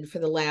abandoned for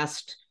the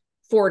last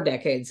 4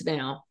 decades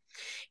now.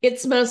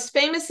 Its most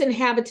famous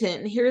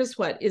inhabitant, and here's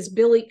what, is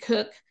Billy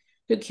Cook,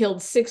 who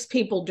killed 6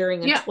 people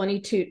during a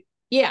 22.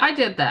 Yeah. I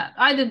did that.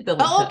 I did Billy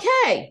Cook.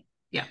 Okay.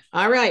 Yeah.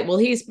 All right. Well,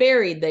 he's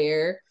buried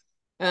there.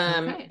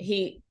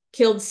 He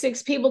killed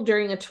 6 people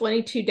during a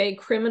 22-day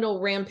criminal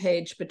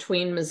rampage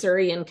between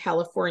Missouri and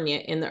California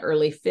in the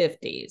early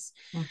 50s.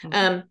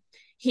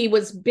 He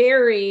was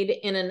buried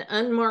in an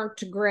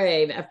unmarked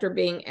grave after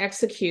being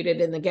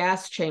executed in the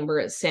gas chamber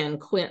at San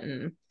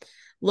Quentin.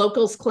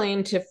 Locals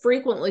claim to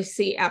frequently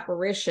see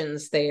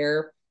apparitions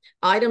there.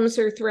 Items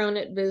are thrown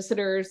at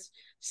visitors.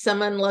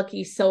 Some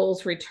unlucky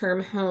souls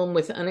return home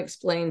with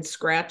unexplained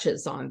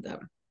scratches on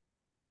them.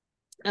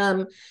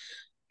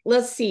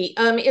 Let's see.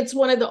 It's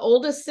one of the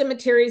oldest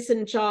cemeteries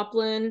in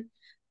Joplin.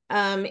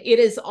 It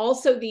is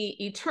also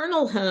the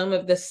eternal home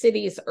of the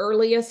city's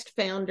earliest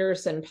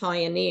founders and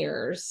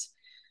pioneers.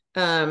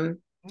 But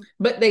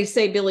they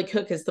say Billy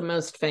Cook is the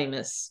most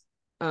famous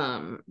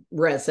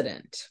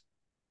resident.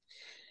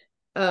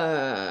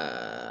 And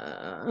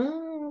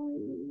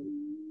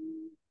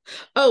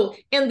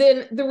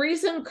then the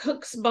reason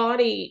Cook's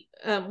body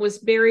was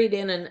buried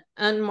in an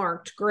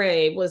unmarked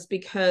grave was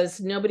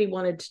because nobody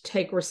wanted to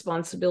take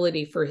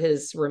responsibility for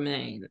his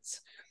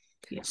remains.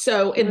 Yeah.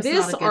 So in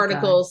this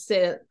article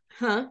said,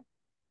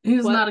 he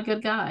was not a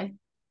good guy.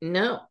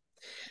 No.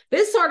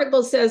 This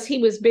article says he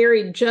was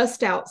buried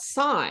just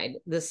outside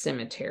the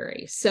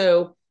cemetery.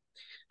 So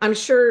I'm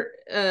sure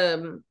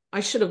I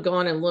should have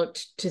gone and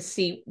looked to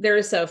see.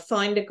 There's a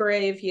Find a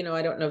Grave.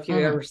 I don't know if you've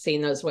ever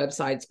seen those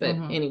websites, but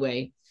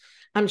anyway,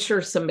 I'm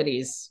sure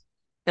somebody's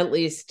at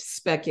least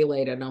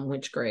speculated on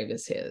which grave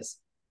is his.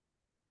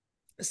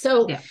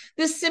 So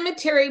this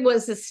cemetery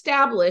was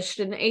established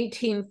in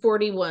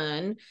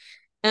 1841.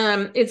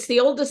 It's the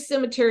oldest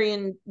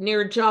cemetery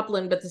near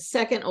Joplin, but the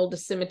second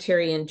oldest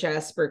cemetery in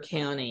Jasper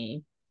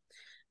County.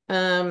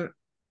 Let's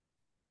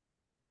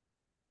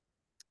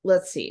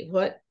see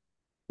what.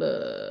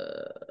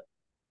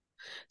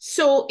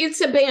 So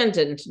it's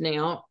abandoned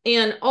now,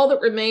 and all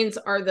that remains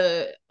are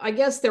I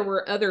guess there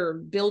were other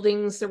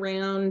buildings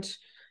around.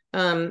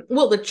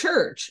 The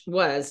church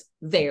was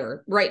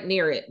there right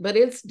near it, but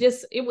it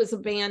was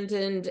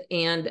abandoned,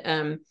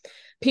 and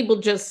people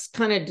just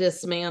kind of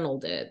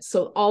dismantled it.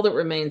 So all that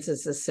remains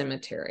is the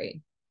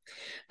cemetery.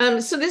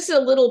 So this is a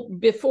little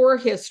before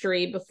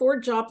history. Before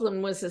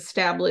Joplin was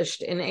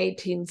established in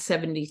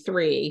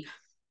 1873,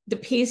 the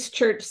Peace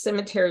Church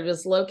Cemetery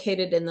was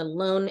located in the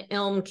Lone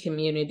Elm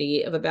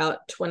community of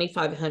about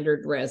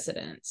 2,500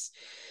 residents.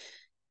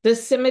 The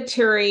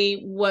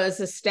cemetery was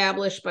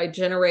established by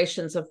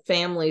generations of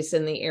families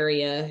in the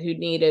area who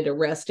needed a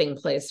resting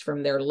place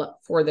for their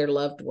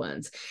loved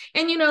ones.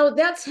 And,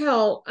 that's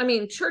how,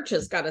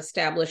 churches got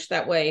established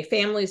that way.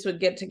 Families would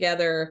get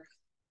together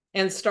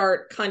and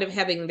start kind of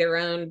having their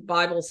own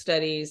Bible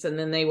studies, and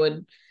then they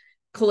would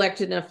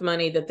collect enough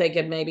money that they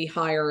could maybe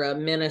hire a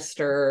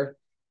minister.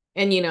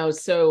 And,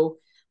 so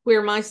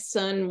where my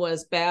son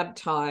was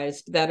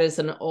baptized, that is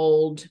an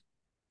old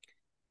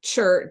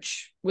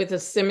church with a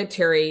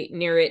cemetery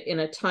near it in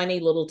a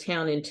tiny little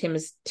town in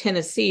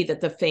Tennessee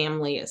that the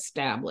family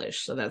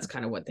established. So that's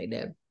kind of what they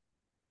did.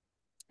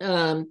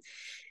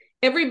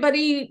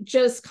 Everybody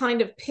just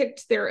kind of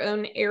picked their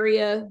own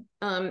area.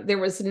 There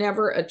was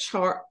never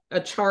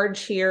a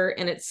charge here,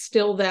 and it's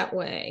still that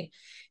way.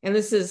 And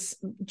this is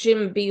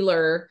Jim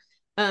Beeler,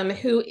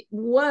 who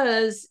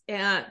was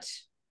at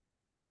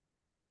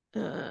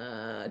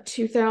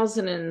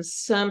 2000 and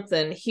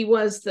something. He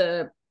was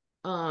the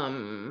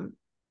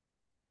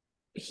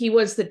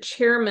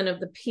chairman of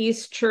the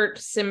Peace Church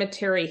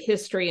Cemetery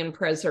History and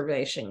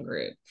Preservation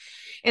Group.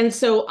 And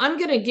so I'm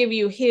going to give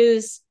you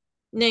his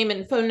name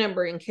and phone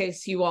number in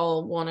case you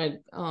all want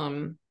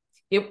to.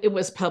 It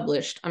was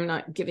published. I'm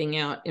not giving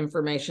out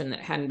information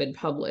that hadn't been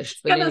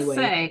published. But anyway,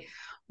 say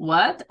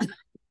what?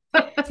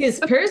 His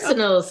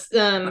personal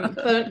phone,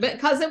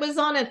 because it was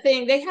on a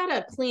thing. They had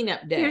a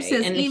cleanup day. Here's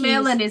his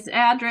email and his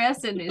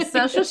address and his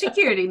social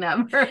security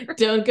number.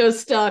 Don't go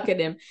stalking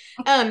him.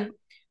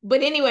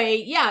 But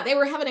anyway, they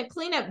were having a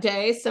cleanup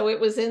day, so it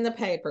was in the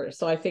paper.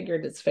 So I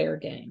figured it's fair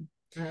game.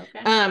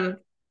 Okay.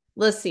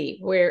 Let's see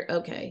where.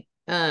 Okay.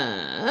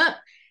 So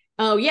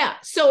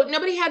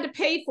nobody had to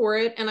pay for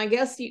it, and I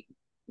guess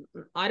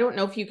I don't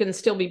know if you can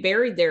still be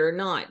buried there or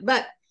not,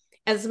 but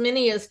as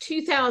many as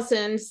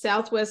 2,000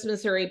 Southwest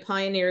Missouri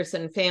pioneers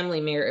and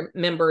family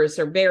members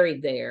are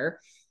buried there,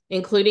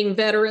 including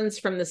veterans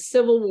from the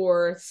Civil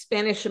War,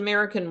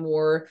 Spanish-American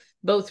War,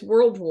 both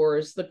World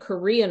Wars, the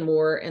Korean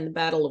War, and the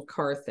Battle of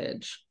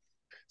Carthage.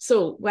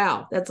 So,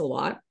 wow, that's a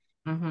lot.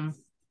 Mm-hmm.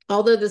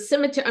 Although the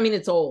cemetery,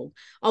 it's old.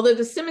 Although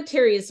the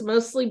cemetery is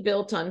mostly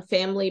built on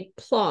family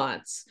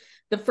plots,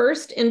 the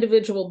first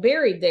individual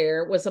buried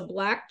there was a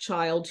Black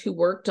child who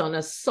worked on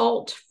a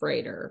salt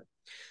freighter.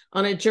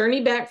 On a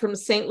journey back from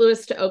St.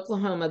 Louis to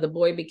Oklahoma, the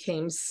boy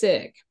became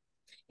sick.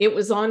 It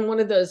was on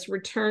one of those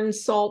return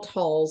salt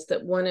hauls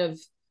that one of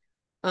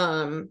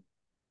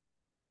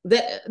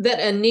that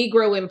a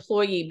Negro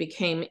employee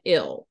became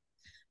ill.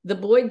 The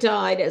boy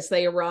died as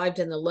they arrived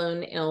in the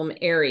Lone Elm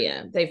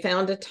area. They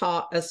found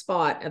a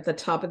spot at the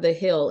top of the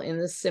hill in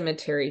the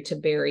cemetery to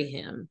bury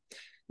him.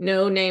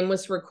 No name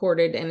was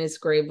recorded and his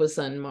grave was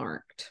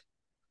unmarked.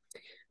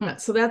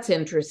 So that's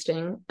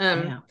interesting.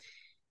 Yeah.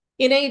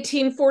 In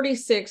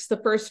 1846,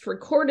 the first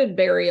recorded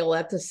burial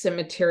at the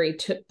cemetery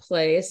took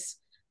place.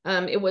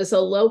 It was a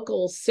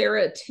local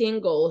Sarah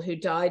Tingle who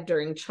died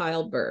during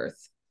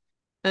childbirth.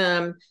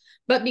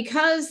 But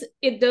because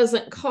it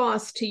doesn't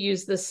cost to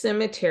use the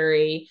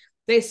cemetery,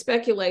 they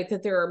speculate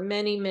that there are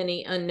many,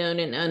 many unknown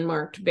and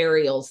unmarked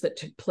burials that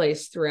took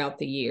place throughout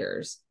the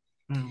years.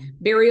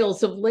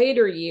 Burials of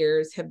later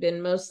years have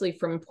been mostly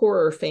from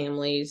poorer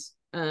families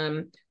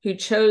who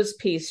chose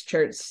Peace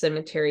Church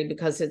Cemetery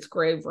because its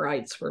grave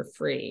rights were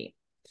free.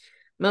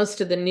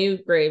 Most of the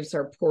new graves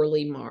are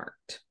poorly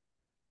marked.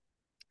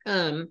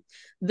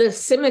 The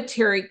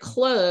cemetery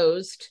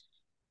closed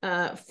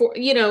for,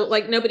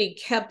 like nobody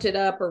kept it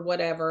up or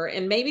whatever.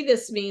 And maybe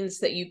this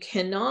means that you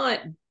cannot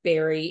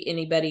bury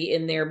anybody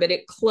in there, but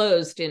it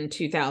closed in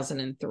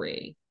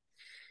 2003.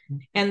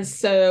 And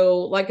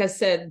so, like I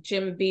said,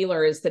 Jim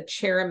Beeler is the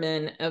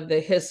chairman of the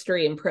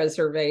History and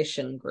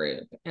Preservation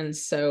Group. And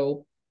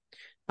so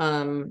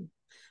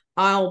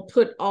I'll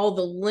put all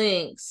the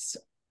links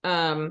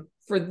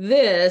for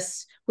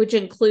this, which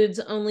includes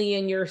Only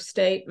in Your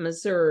State,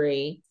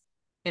 Missouri,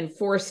 and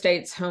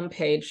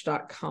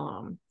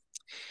fourstateshomepage.com.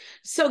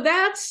 So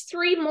that's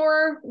 3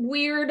 more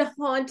weird,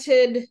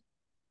 haunted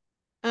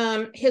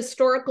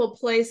historical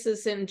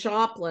places in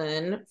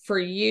Joplin for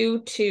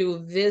you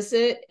to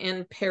visit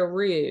and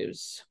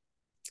peruse.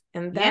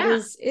 And that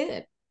is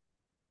it.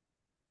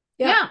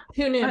 Yeah.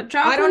 Who knew? Joplin's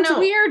I don't know.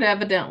 Weird,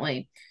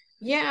 evidently.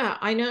 Yeah,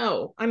 I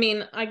know. I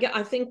mean,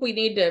 I think we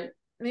need to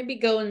maybe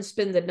go and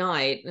spend the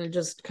night and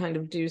just kind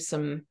of do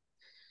some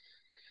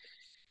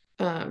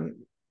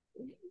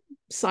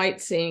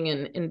sightseeing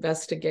and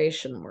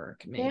investigation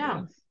work, maybe.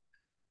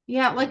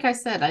 Yeah, like I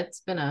said,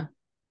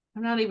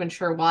 I'm not even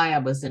sure why I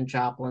was in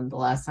Joplin the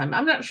last time.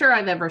 I'm not sure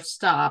I've ever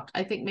stopped.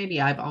 I think maybe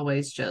I've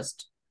always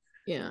just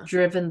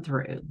driven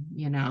through,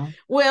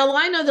 Well,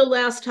 I know the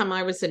last time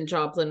I was in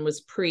Joplin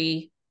was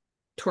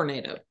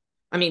pre-tornado.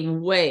 I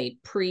mean, way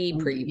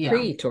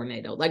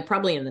pre-tornado, like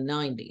probably in the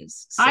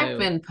 90s. So. I've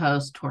been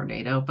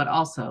post-tornado, but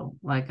also,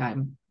 like I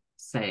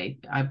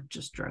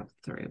just drove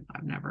through.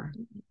 I've never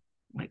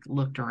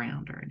looked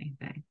around or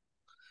anything.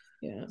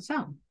 Yeah.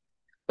 So.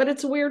 But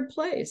it's a weird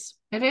place.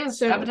 It is.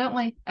 So,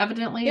 evidently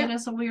it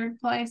is a weird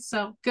place.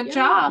 So good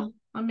job.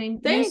 I mean,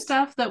 new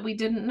stuff that we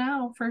didn't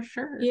know for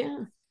sure.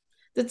 Yeah.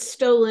 That's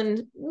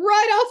stolen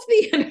right off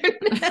the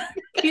internet.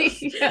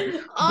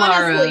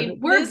 Honestly,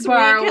 we're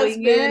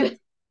borrowing it.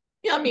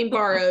 I mean,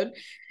 borrowed.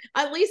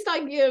 At least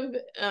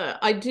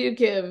I do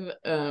give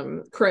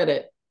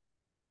credit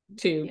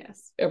to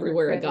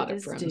everywhere I got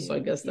it from. So I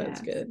guess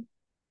that's good.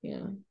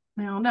 Yeah.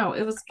 No,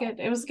 it was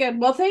good. It was good.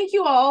 Well, thank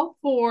you all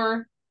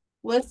for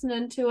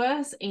listening to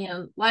us,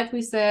 and like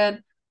we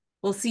said,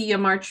 we'll see you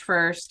March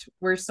 1st.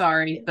 We're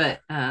sorry,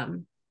 but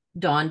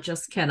Dawn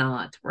just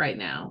cannot right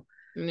now.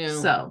 No.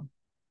 So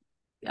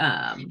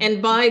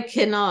and by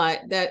cannot,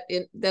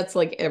 that's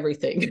like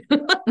everything.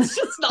 It's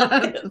just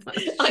not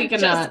I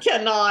just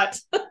cannot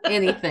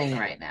anything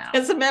right now.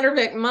 As a matter of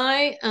fact,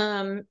 my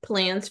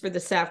plans for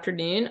this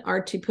afternoon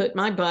are to put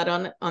my butt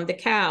on the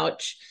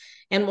couch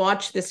and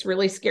watch this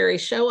really scary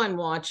show I'm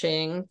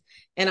watching,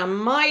 and I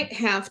might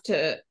have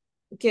to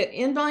get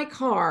in my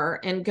car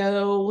and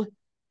go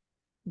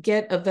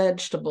get a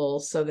vegetable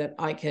so that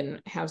I can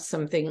have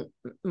something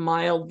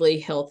mildly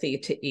healthy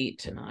to eat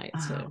tonight.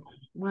 So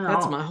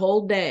that's my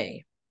whole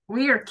day.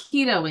 We are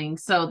ketoing,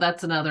 so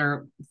that's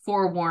another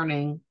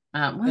forewarning.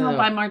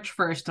 By March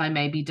 1st, I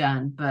may be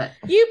done, but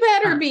you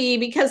better be,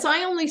 because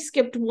I only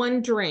skipped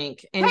one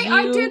drink. And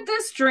I did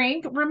this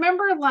drink.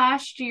 Remember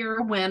last year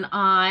when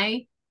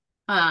I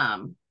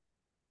made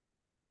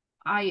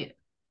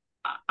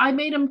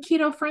them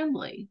keto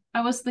friendly.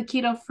 I was the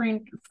keto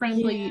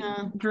friendly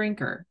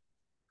drinker.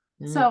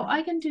 So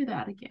I can do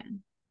that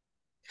again.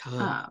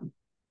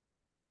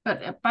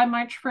 But by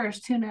March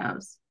 1st, who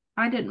knows?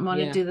 I didn't want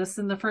to do this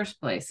in the first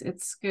place.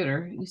 It's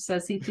Scooter who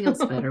says he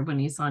feels better when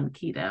he's on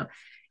keto.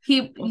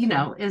 He,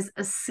 is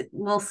a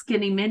little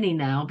skinny mini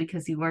now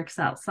because he works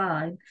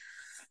outside.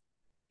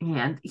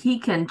 And he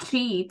can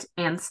cheat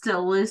and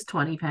still lose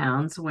 20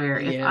 pounds, where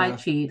if I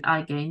cheat,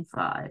 I gain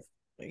 5.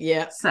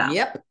 Yeah. So,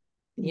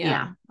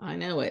 Yeah, I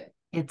know it.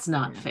 It's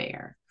not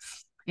fair.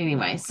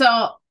 Anyway,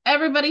 so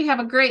everybody have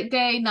a great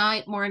day,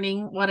 night,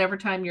 morning, whatever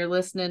time you're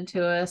listening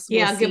to us.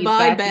 We'll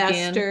goodbye,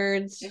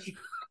 bastards.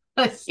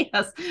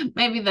 Yes,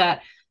 maybe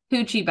that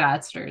hoochie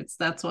bastards.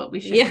 That's what we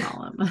should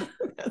call them.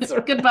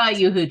 Right. Goodbye,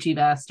 you hoochie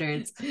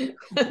bastards.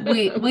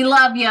 we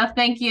love you.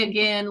 Thank you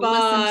again.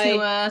 Bye. Listen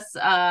to us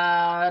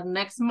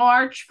next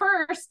March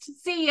 1st.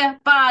 See ya.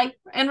 Bye.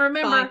 And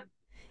remember,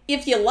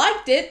 if you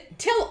liked it,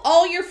 tell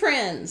all your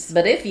friends.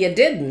 But if you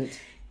didn't,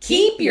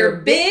 keep your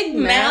big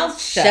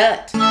mouth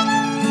shut.